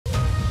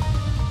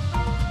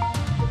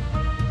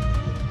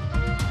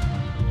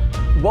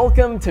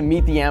Welcome to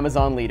Meet the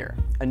Amazon Leader,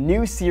 a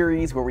new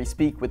series where we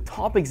speak with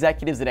top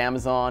executives at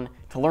Amazon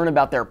to learn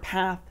about their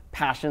path,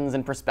 passions,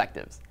 and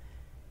perspectives.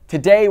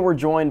 Today, we're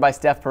joined by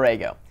Steph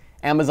Perego,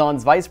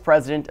 Amazon's Vice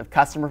President of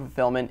Customer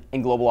Fulfillment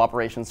and Global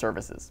Operations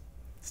Services.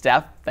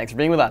 Steph, thanks for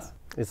being with us.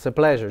 It's a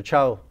pleasure.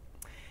 Ciao.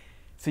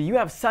 So you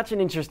have such an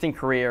interesting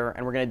career,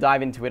 and we're going to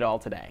dive into it all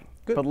today.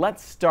 Good. But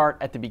let's start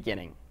at the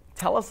beginning.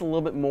 Tell us a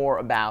little bit more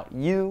about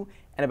you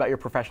and about your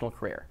professional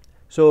career.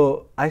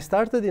 So I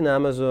started in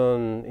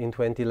Amazon in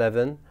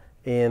 2011,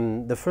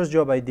 and the first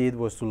job I did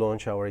was to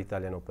launch our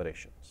Italian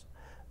operations.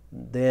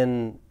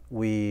 Then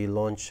we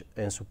launched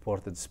and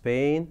supported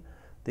Spain.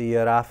 The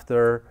year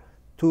after,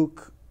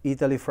 took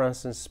Italy,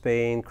 France, and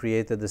Spain,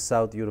 created the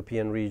South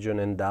European region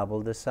and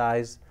doubled the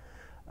size.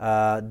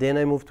 Then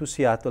I moved to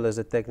Seattle as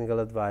a technical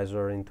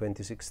advisor in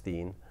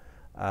 2016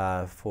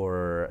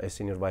 for a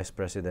senior vice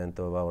president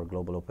of our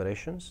global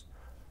operations.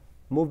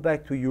 Moved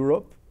back to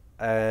Europe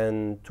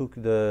and took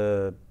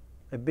a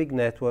big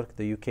network,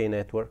 the UK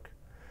network.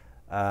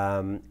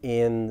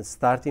 And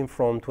starting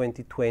from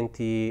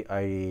 2020,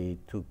 I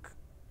took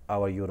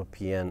our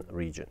European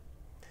region.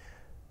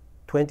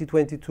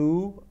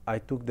 2022, I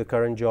took the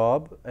current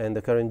job, and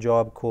the current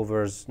job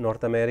covers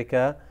North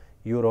America,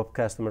 Europe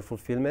customer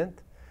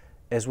fulfillment,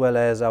 as well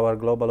as our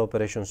global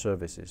operation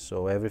services.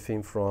 So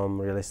everything from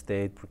real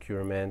estate,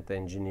 procurement,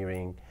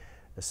 engineering,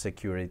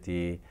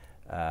 security,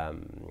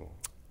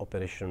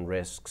 operation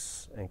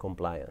risks, and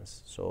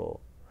compliance.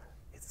 So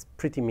it's a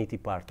pretty meaty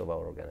part of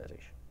our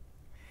organization.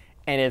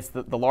 And it's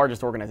the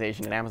largest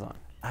organization at Amazon.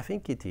 I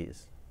think it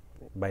is,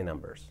 by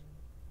numbers.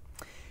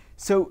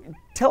 So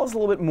tell us a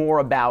little bit more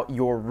about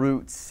your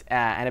roots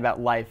and about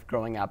life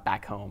growing up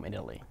back home in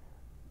Italy.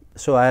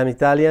 So I am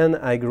Italian.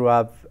 I grew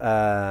up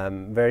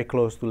very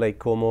close to Lake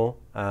Como.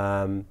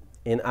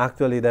 And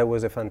actually that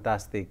was a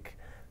fantastic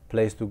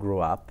place to grow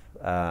up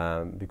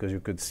because you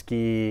could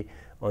ski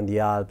on the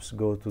Alps,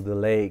 go to the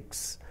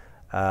lakes,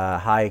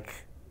 hike,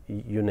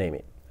 you name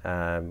it.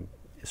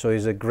 So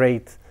it's a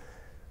great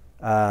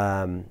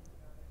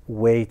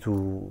way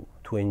to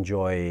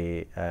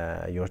enjoy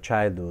your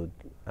childhood.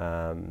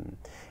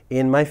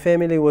 And my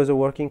family was a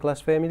working class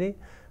family.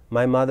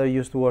 My mother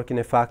used to work in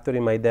a factory.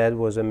 My dad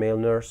was a male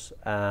nurse.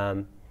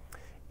 And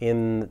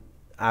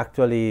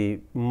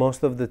actually,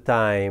 most of the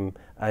time,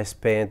 I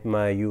spent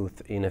my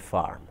youth in a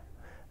farm.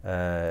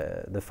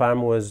 The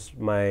farm was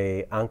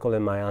my uncle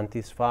and my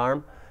auntie's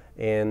farm,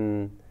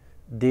 and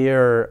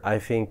there I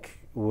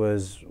think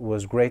was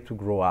great to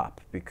grow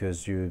up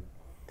because you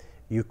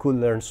could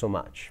learn so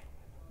much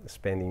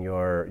spending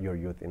your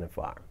youth in a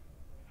farm.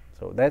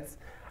 So that's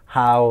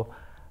how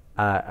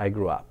I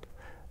grew up.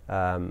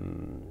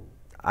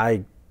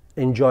 I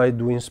enjoyed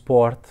doing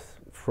sport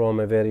from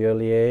a very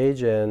early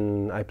age,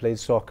 and I played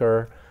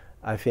soccer.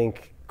 I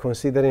think,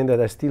 considering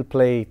that I still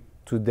play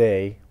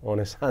today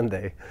on a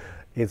Sunday,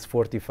 it's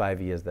 45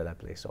 years that I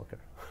play soccer,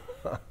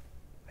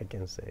 I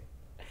can say.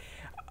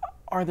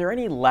 Are there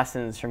any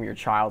lessons from your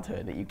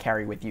childhood that you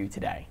carry with you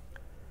today?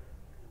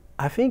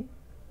 I think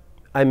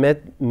I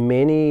met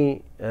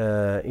many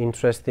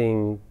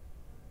interesting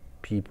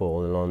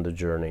people along the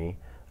journey,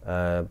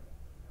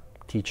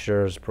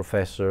 teachers,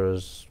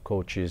 professors,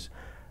 coaches,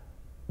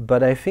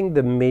 but I think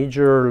the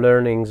major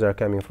learnings are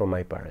coming from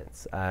my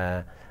parents.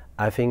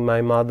 I think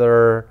my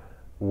mother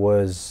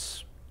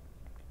was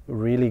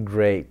really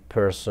great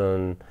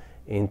person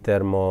in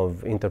terms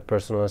of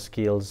interpersonal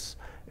skills,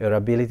 her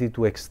ability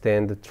to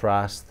extend the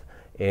trust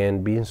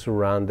and being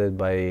surrounded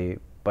by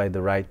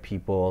the right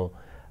people.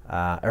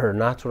 Her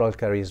natural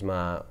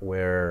charisma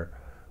were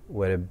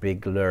a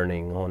big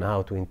learning on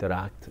how to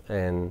interact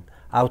and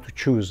how to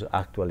choose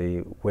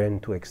actually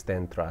when to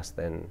extend trust,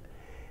 and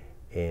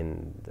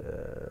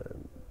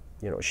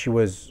you know, she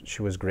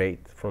was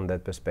great from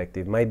that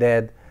perspective. My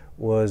dad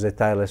was a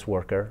tireless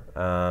worker.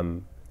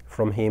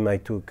 From him I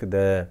took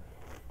the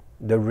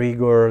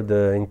rigor,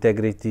 the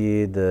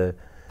integrity, the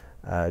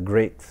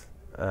grit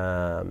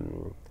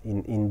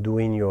in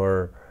doing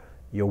your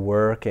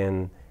work,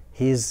 and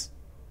his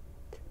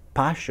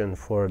passion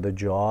for the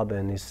job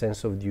and his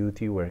sense of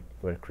duty were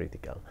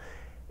critical.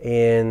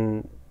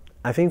 And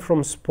I think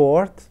from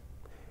sport,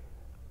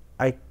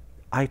 I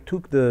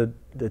took the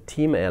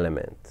team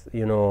element.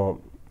 You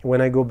know, when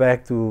I go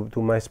back to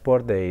my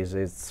sport days,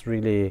 it's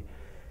really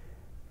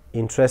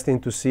interesting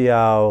to see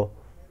how,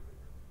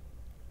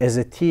 as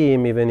a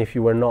team, even if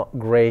you were not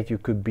great, you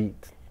could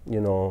beat,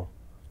 you know,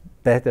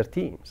 better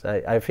teams.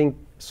 I think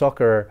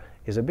soccer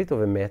is a bit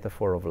of a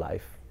metaphor of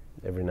life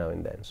every now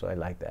and then, so I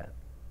like that.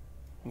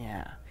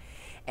 Yeah,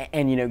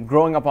 and you know,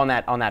 growing up on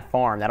that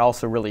farm, that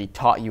also really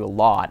taught you a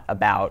lot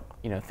about,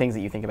 you know, things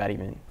that you think about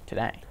even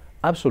today.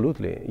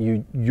 Absolutely,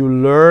 you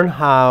learn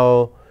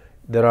how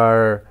there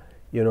are,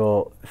 you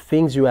know,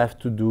 things you have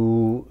to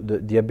do,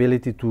 the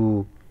ability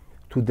to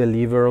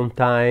deliver on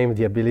time,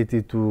 the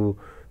ability to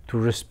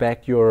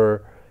respect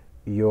your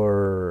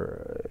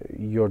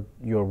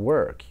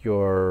work,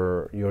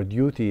 your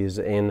duties,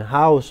 and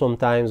how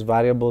sometimes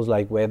variables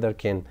like weather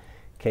can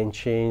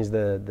change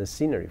the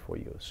scenery for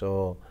you.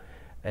 So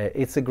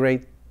it's a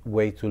great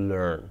way to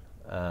learn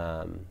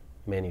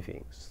many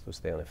things to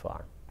stay on a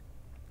farm.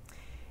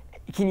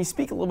 Can you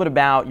speak a little bit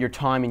about your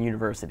time in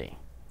university?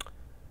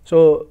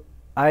 So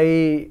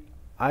I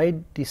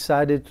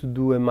decided to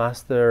do a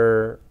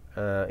master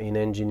in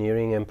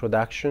engineering and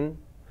production,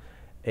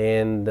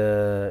 and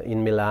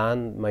in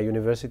Milan. My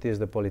university is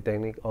the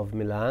Polytechnic of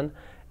Milan.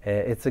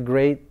 It's a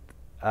great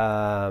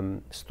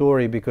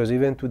story because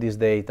even to this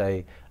date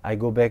I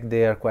go back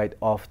there quite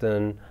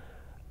often.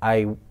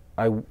 I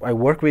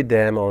work with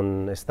them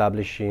on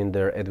establishing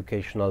their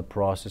educational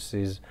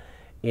processes,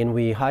 and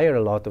we hire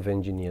a lot of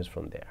engineers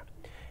from there.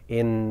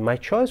 And my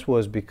choice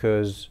was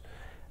because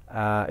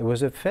it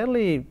was a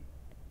fairly,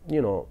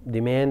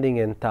 demanding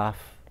and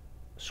tough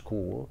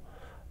school.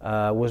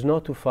 Was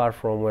not too far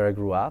from where I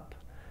grew up,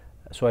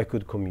 so I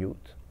could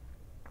commute,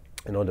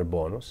 another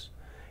bonus.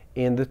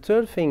 And the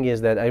third thing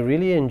is that I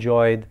really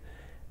enjoyed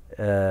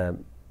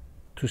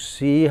to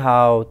see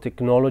how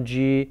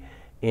technology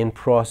and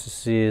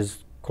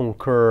processes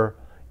concur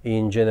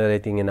in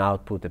generating an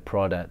output, a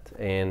product,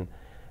 and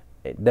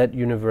that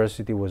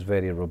university was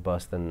very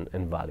robust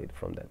and valid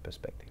from that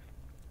perspective.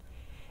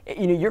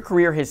 Your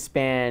career has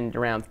spanned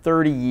around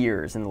 30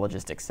 years in the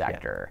logistics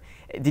sector.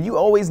 Yeah. Did you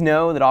always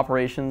know that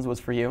operations was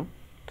for you?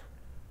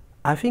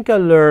 I think I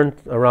learned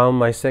around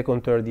my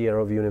second, third year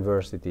of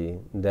university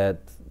that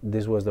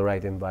this was the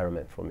right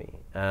environment for me.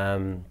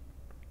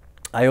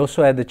 I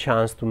also had the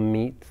chance to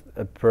meet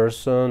a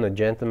person, a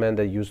gentleman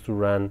that used to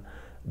run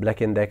Black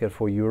 & Decker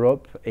for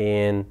Europe,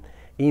 and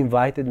he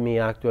invited me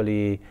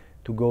actually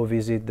to go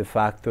visit the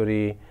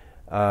factory,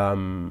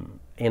 and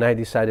I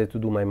decided to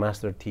do my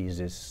master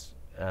thesis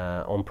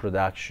on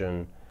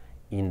production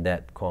in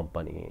that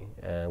company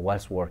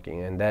whilst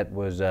working, and that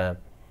was a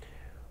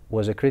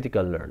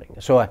critical learning.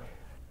 So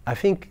I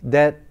think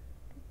that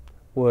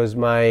was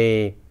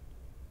my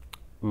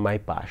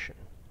passion,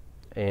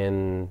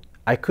 and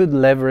I could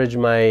leverage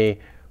my,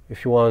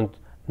 if you want,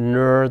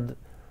 nerd,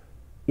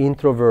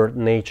 introvert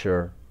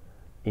nature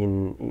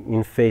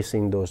in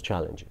facing those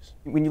challenges.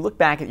 When you look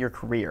back at your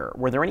career,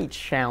 were there any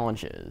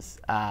challenges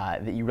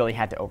that you really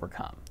had to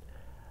overcome?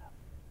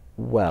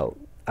 Well,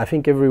 I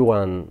think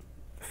everyone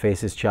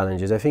faces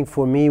challenges. I think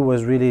for me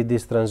was really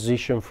this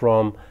transition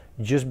from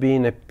just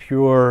being a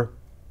pure,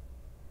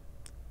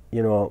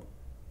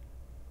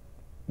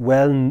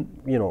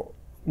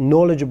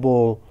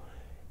 knowledgeable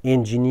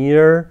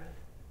engineer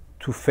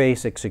to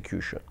face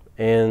execution.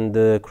 And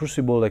the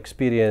crucible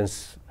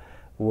experience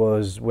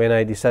was when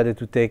I decided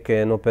to take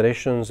an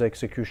operations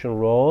execution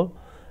role,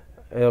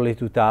 early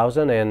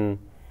 2000, and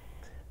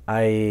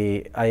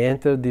I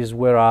entered this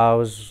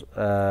warehouse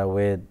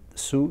with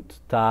suit,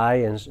 tie,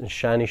 and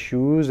shiny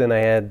shoes, and I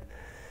had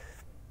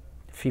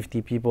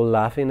 50 people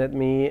laughing at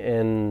me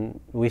and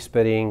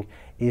whispering,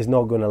 "It's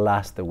not going to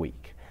last a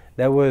week."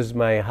 That was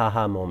my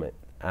haha moment.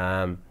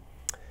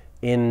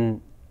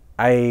 And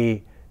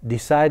I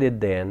decided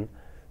then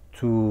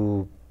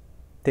to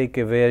take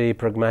a very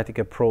pragmatic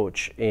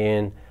approach,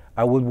 and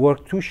I would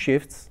work 2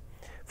 shifts.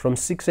 From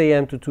 6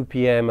 a.m. to 2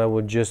 p.m. I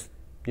would just,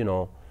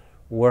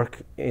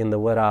 work in the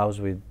warehouse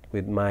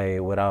with my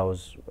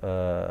warehouse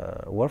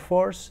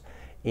workforce,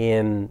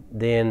 and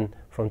then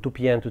from 2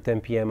 p.m. to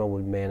 10 p.m. I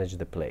would manage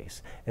the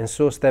place. And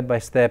so step by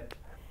step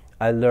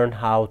I learned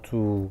how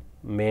to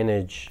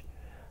manage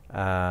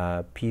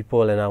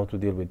people and how to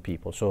deal with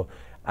people. So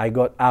I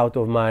got out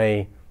of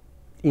my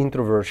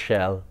introvert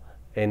shell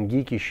and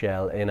geeky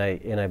shell, and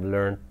I've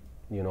learned,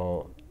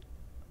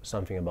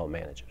 something about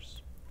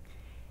managers.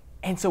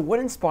 And so what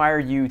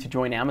inspired you to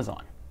join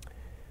Amazon?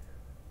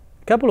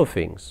 A couple of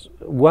things.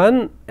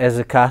 One, as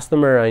a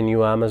customer, I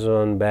knew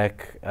Amazon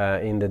back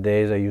in the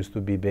days I used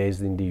to be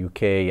based in the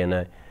UK,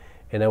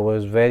 and I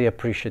was very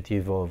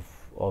appreciative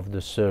of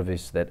the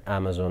service that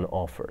Amazon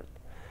offered.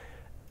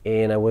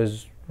 And I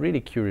was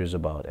really curious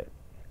about it.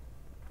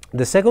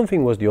 The second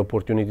thing was the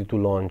opportunity to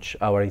launch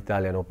our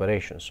Italian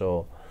operation.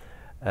 So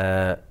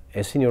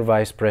a senior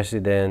vice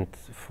president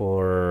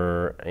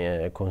for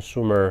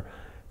consumer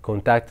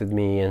contacted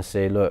me and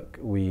said, "Look,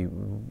 we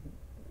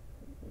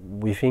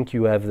think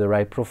you have the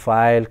right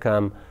profile.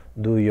 Come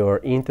do your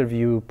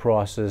interview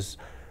process,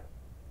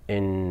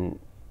 and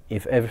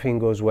if everything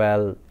goes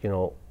well,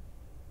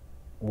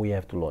 we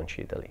have to launch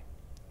Italy."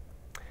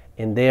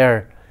 And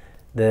there,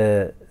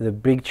 the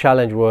big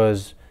challenge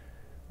was,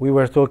 we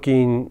were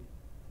talking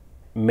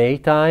May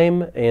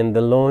time, and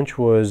the launch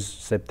was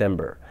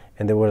September,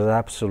 and there was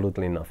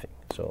absolutely nothing.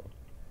 So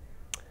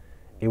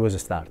it was a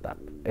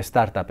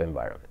startup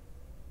environment.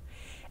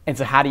 And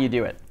so how do you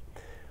do it?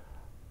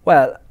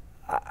 Well,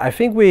 I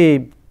think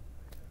we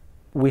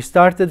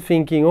started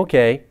thinking,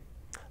 okay,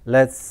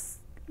 let's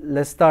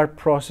start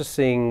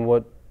processing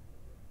what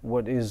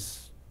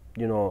is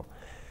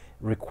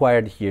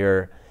required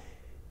here.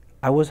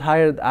 I was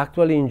hired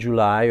actually in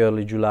July,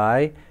 early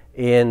July,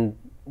 and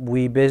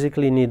we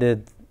basically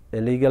needed a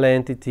legal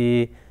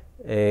entity,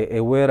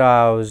 a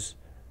warehouse,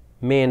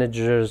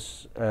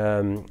 managers,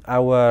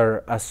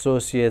 our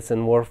associates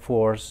and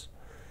workforce.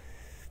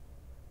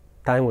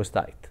 Time was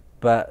tight,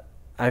 but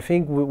I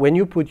think when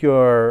you put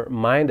your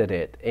mind at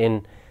it,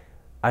 and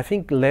I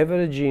think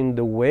leveraging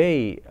the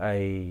way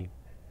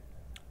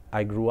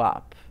I grew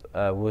up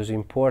was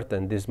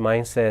important. This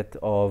mindset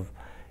of,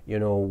 you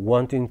know,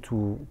 wanting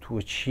to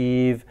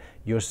achieve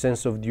your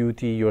sense of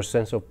duty, your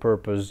sense of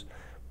purpose,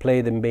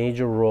 played a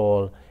major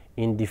role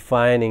in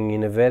defining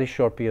in a very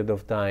short period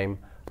of time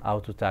how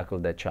to tackle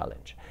that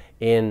challenge.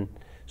 And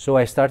so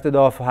I started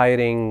off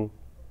hiring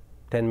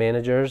 10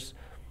 managers,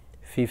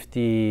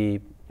 50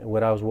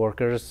 warehouse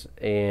workers,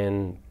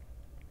 and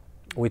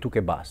we took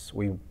a bus.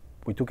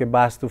 We took a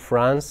bus to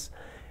France,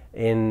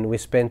 and we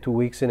spent 2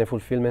 weeks in a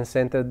fulfillment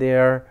center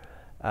there,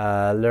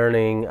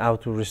 learning how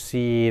to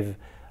receive,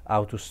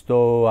 how to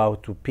store, how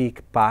to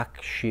pick,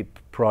 pack, ship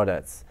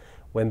products.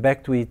 Went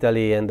back to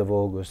Italy end of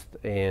August,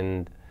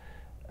 and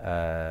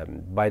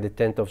by the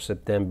 10th of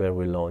September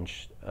we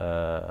launched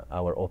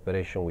our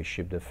operation. We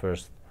shipped the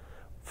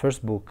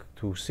first book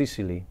to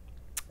Sicily,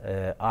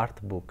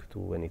 art book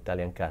to an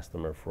Italian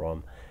customer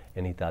from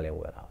an Italian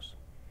warehouse.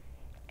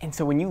 And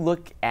so when you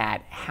look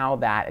at how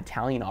that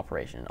Italian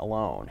operation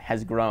alone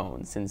has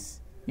grown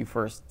since you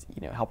first,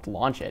 you know, helped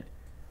launch it.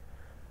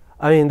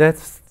 I mean,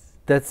 that's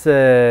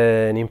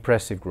an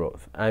impressive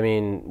growth. I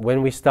mean,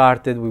 when we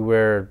started, we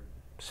were,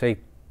 say,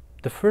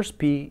 the first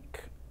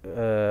peak,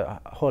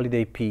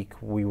 holiday peak,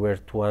 we were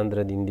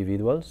 200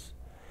 individuals,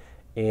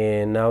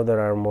 and now there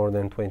are more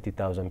than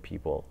 20,000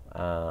 people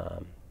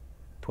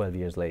 12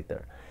 years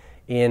later.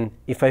 And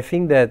if I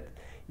think that,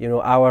 you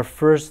know, our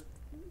first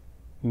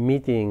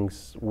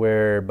meetings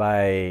were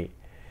by,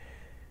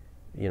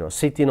 you know,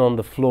 sitting on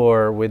the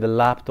floor with a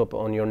laptop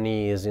on your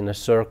knees in a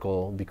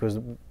circle, because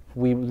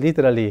we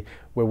literally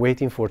were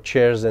waiting for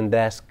chairs and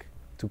desks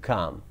to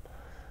come,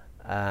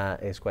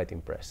 is quite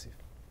impressive.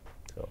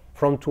 So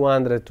from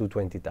 200 to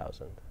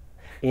 20,000.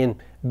 And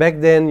back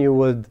then you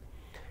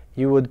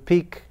would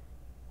pick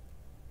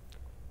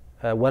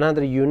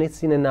 100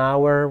 units in an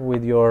hour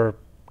with your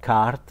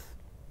cart.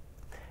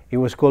 It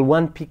was called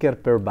one picker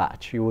per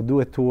batch. You would do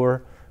a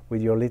tour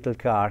with your little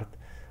cart,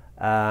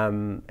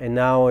 and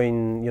now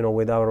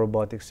with our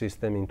robotic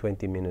system, in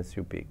 20 minutes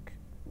you pick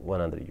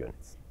 100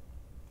 units.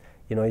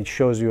 You know, it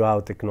shows you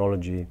how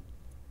technology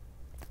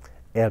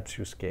helps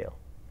you scale.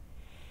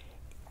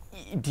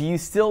 Do you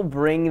still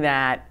bring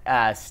that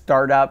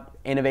startup,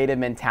 innovative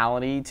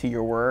mentality to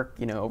your work,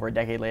 you know, over a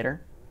decade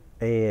later?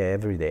 Yeah,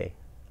 every day.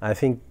 I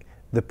think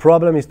the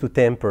problem is to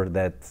temper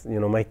that. You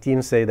know, my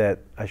team say that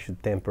I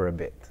should temper a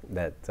bit.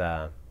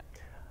 That,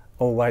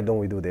 oh, why don't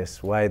we do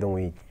this? Why don't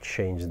we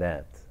change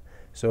that?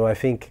 So I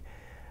think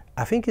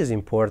it's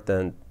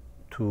important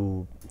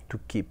to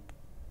keep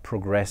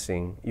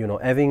progressing. You know,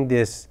 having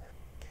this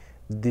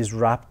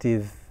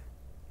disruptive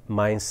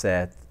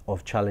mindset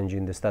of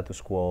challenging the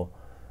status quo.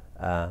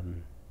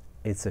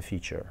 It's a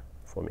feature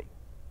for me.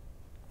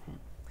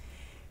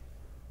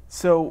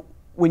 So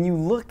when you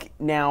look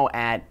now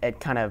at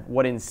kind of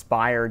what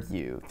inspired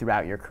you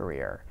throughout your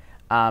career,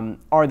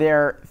 are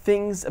there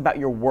things about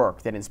your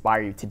work that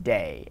inspire you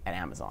today at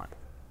Amazon?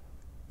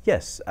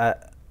 Yes.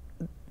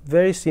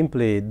 Very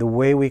simply, the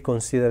way we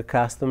consider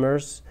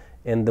customers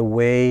and the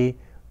way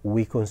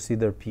we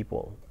consider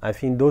people. I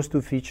think those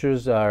two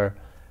features are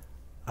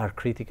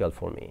critical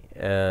for me.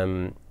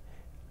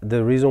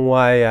 The reason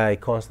why I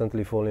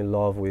constantly fall in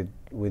love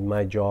with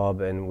my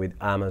job and with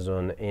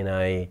Amazon, and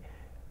I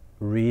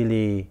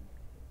really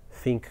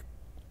think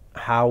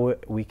how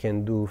we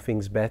can do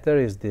things better,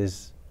 is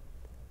these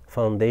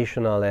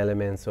foundational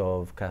elements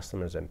of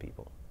customers and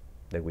people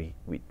that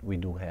we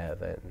do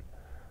have and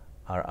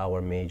are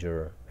our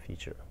major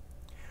feature.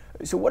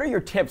 So what are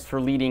your tips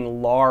for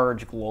leading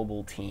large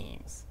global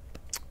teams?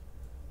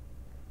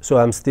 So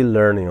I'm still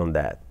learning on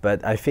that,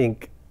 but I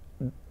think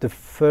the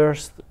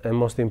first and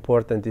most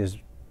important is,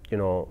 you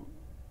know,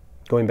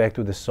 going back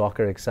to the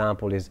soccer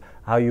example, is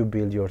how you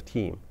build your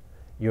team.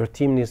 Your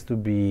team needs to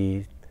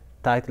be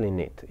tightly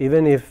knit.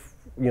 Even if,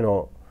 you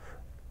know,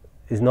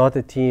 it's not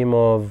a team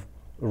of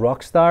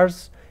rock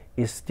stars,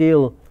 it's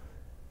still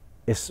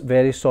a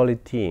very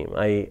solid team.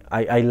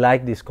 I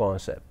like this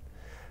concept.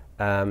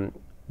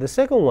 The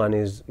second one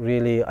is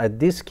really, at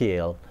this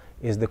scale,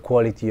 is the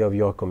quality of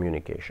your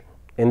communication.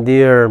 And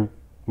there,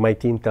 my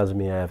team tells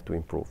me I have to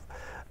improve.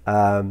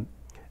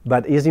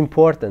 But it's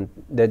important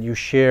that you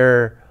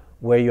share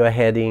where you are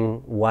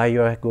heading, why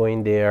you are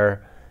going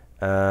there,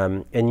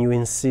 and you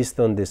insist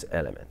on this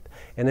element.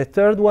 And the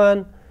third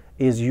one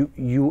is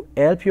you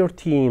help your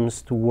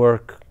teams to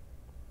work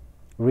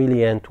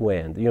really end to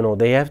end. You know,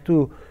 they have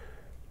to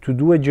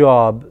do a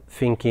job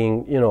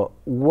thinking, you know,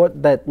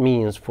 what that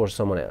means for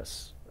someone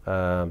else.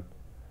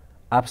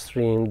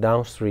 Upstream,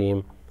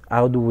 downstream,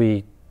 how do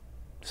we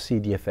see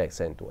the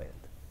effects end to end?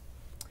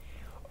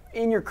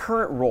 In your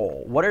current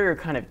role, what are your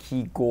kind of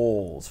key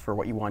goals for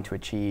what you want to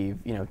achieve,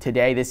 you know,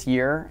 today, this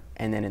year,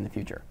 and then in the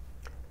future?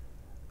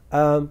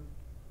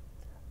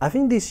 I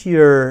think this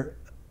year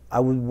I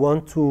would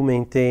want to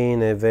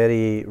maintain a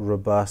very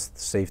robust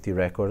safety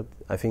record.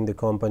 I think the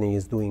company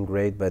is doing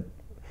great, but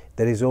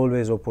there is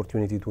always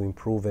opportunity to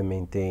improve and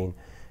maintain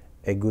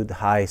a good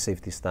high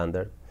safety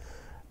standard.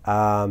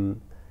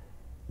 Um,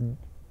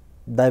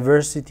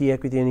 Diversity,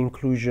 equity, and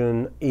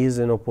inclusion is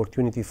an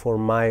opportunity for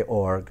my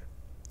org.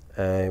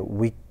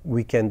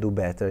 We can do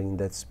better in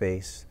that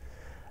space.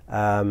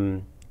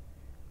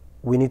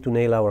 We need to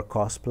nail our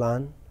cost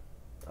plan.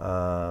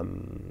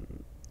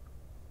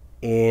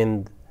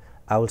 And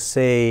I would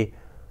say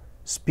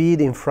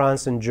speed in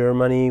France and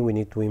Germany, we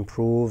need to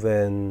improve,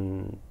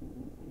 and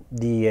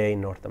DEA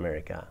in North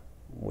America,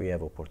 we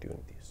have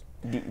opportunities.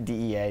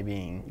 DEA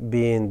being?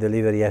 Being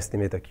delivery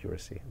estimate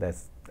accuracy.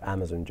 That's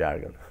Amazon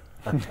jargon.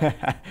 We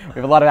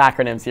have a lot of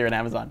acronyms here in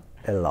Amazon.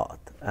 A lot.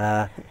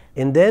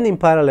 And then in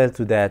parallel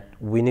to that,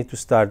 we need to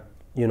start,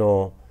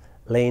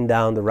 laying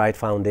down the right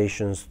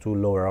foundations to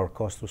lower our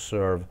cost to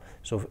serve.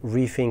 So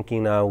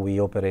rethinking how we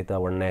operate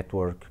our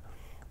network.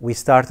 We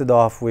started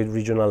off with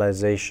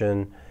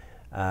regionalization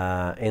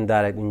and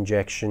direct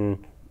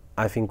injection.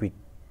 I think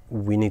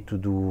we need to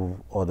do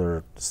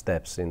other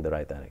steps in the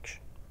right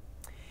direction.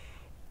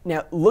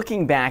 Now,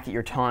 looking back at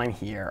your time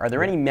here, are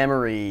there any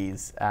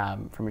memories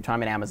from your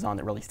time at Amazon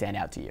that really stand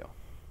out to you?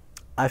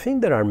 I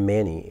think there are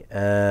many.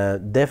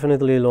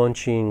 Definitely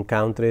launching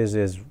countries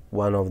is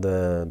one of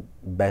the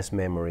best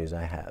memories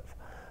I have.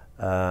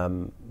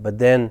 But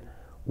then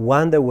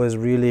one that was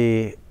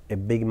really a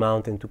big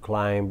mountain to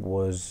climb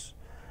was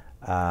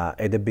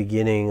at the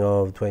beginning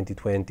of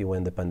 2020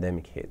 when the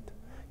pandemic hit.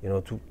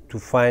 To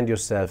find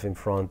yourself in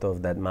front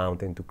of that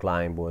mountain to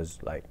climb was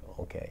like,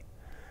 okay,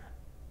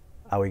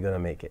 are we gonna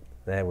make it?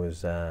 That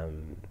was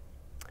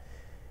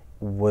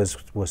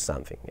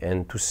something.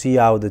 And to see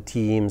how the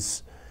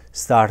teams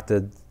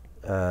started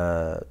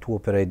to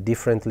operate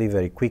differently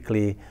very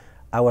quickly,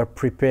 our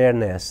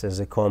preparedness as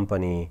a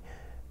company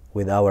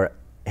with our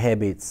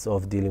habits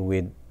of dealing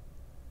with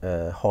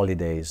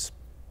holidays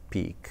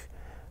peak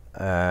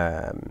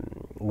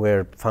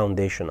were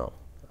foundational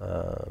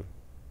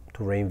to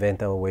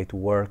reinvent our way to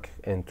work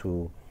and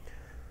to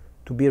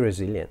be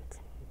resilient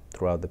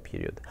throughout the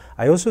period.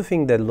 I also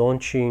think that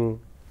launching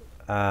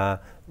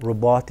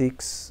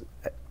robotics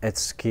at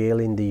scale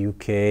in the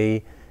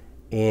UK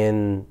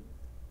and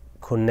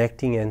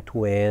connecting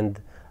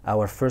end-to-end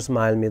our first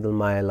mile, middle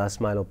mile,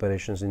 last mile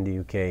operations in the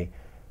UK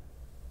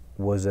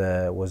was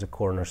a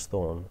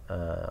cornerstone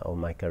of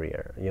my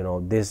career.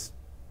 This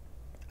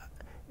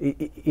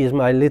is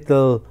my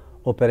little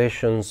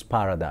operations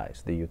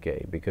paradise, the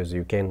UK, because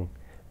you can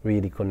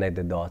really connect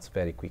the dots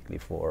very quickly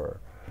for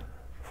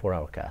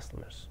our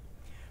customers.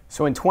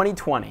 So in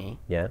 2020,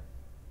 yeah,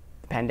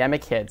 the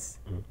pandemic hits,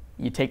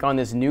 you take on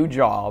this new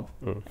job.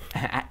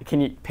 Can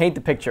you paint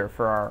the picture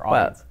for our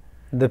audience?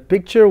 Well, the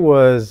picture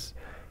was,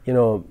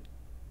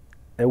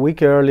 a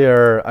week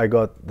earlier I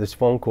got this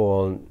phone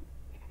call,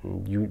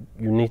 you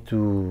need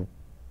to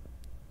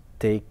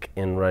take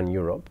and run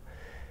Europe.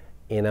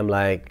 And I'm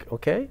like,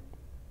 okay,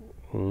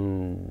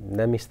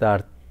 let me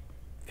start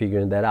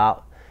figuring that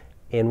out.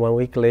 And 1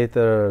 week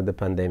later, the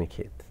pandemic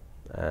hit.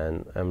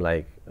 And I'm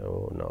like,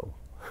 oh no,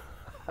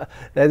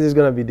 that is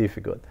going to be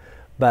difficult.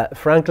 But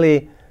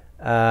frankly,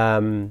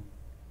 our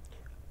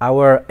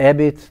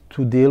habit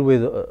to deal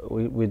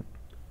with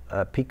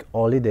peak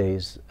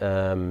holidays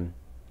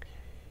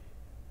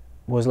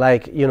was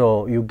like,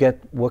 you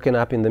get woken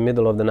up in the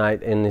middle of the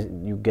night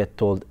and you get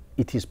told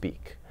it is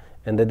peak.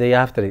 And the day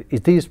after,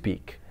 it is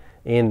peak.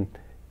 And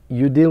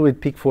you deal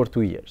with peak for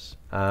 2 years.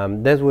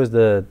 That was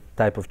the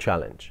type of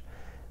challenge.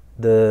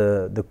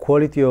 The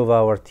quality of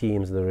our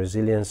teams, the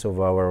resilience of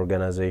our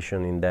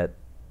organization in that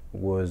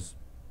was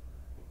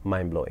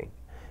mind-blowing.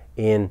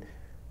 And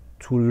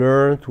to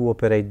learn to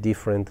operate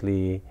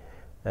differently,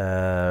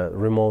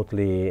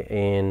 remotely,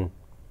 and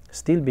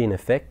still being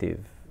effective,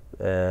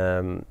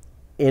 and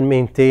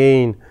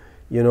maintain,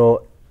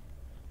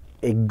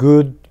 a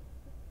good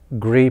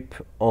grip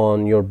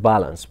on your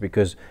balance,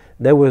 because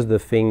that was the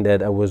thing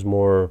that I was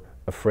more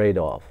afraid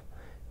of.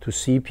 To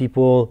see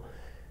people,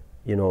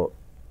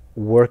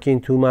 working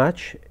too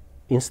much.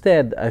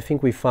 Instead, I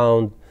think we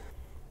found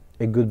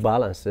a good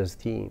balance as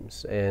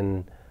teams,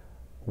 and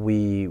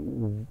we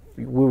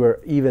were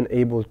even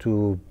able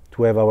to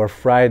have our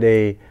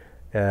Friday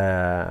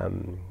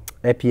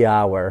happy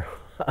hour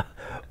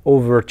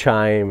over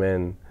time,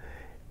 and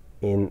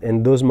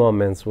those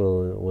moments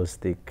will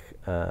stick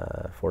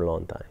for a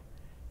long time.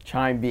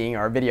 Chime being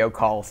our video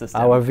call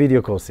system. Our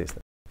video call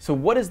system. So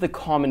what is the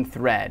common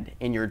thread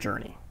in your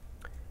journey?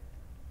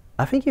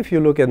 I think if you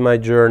look at my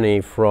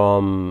journey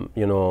from,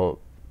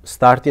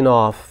 starting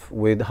off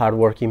with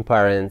hardworking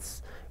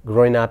parents,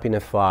 growing up in a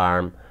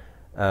farm,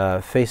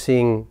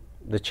 facing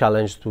the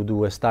challenge to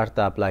do a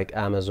startup like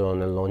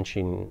Amazon and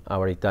launching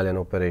our Italian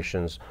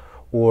operations,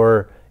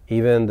 or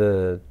even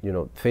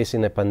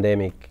facing a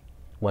pandemic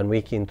 1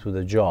 week into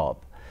the job,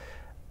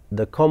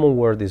 the common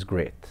word is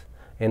grit,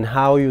 and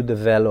how you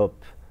develop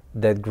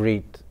that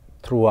grit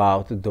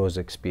throughout those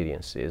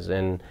experiences.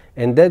 And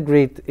that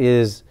grit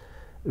is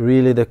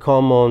really the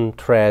common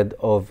thread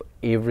of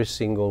every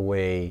single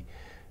way,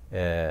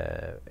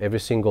 every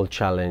single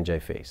challenge I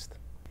faced.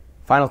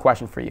 Final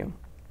question for you.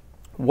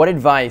 What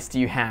advice do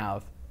you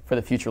have for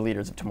the future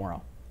leaders of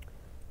tomorrow?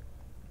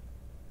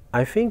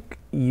 I think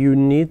you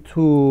need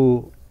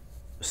to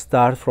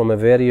start from a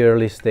very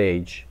early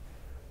stage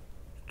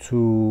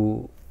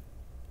to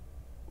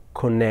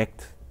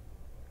connect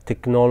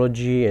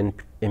technology and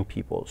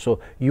people. So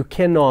you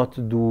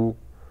cannot do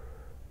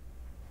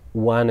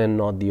one and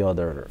not the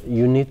other.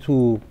 You need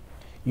to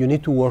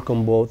work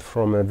on both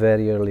from a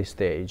very early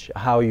stage.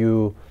 How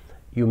you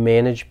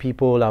manage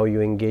people, how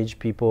you engage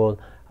people,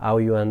 how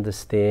you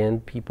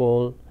understand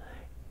people,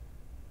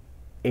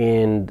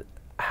 and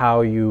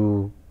how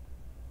you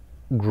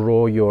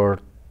grow your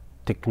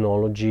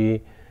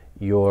technology,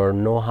 your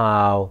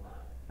know-how,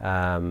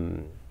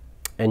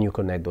 and you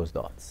connect those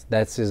dots.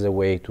 That is a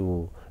way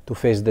to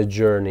face the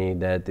journey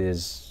that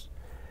is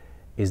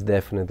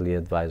definitely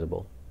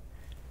advisable.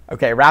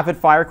 Okay, rapid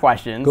fire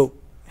questions. Go.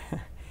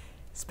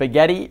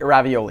 Spaghetti or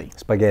ravioli?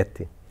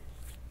 Spaghetti.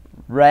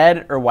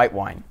 Red or white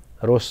wine?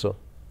 Rosso.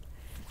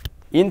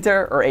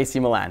 Inter or AC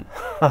Milan?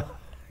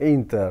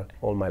 Inter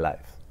all my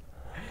life.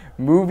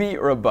 Movie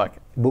or a book?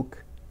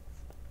 Book.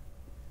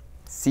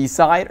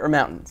 Seaside or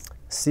mountains?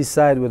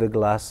 Seaside with a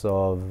glass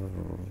of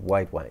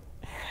white wine.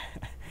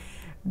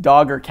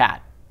 Dog or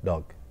cat?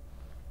 Dog.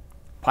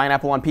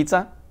 Pineapple on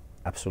pizza?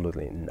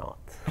 Absolutely not.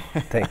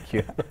 Thank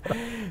you.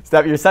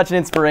 Steph, you're such an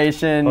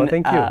inspiration. Oh,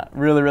 thank you.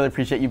 Really, really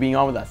appreciate you being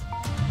on with us.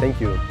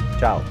 Thank you.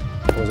 Ciao.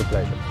 It was a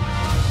pleasure.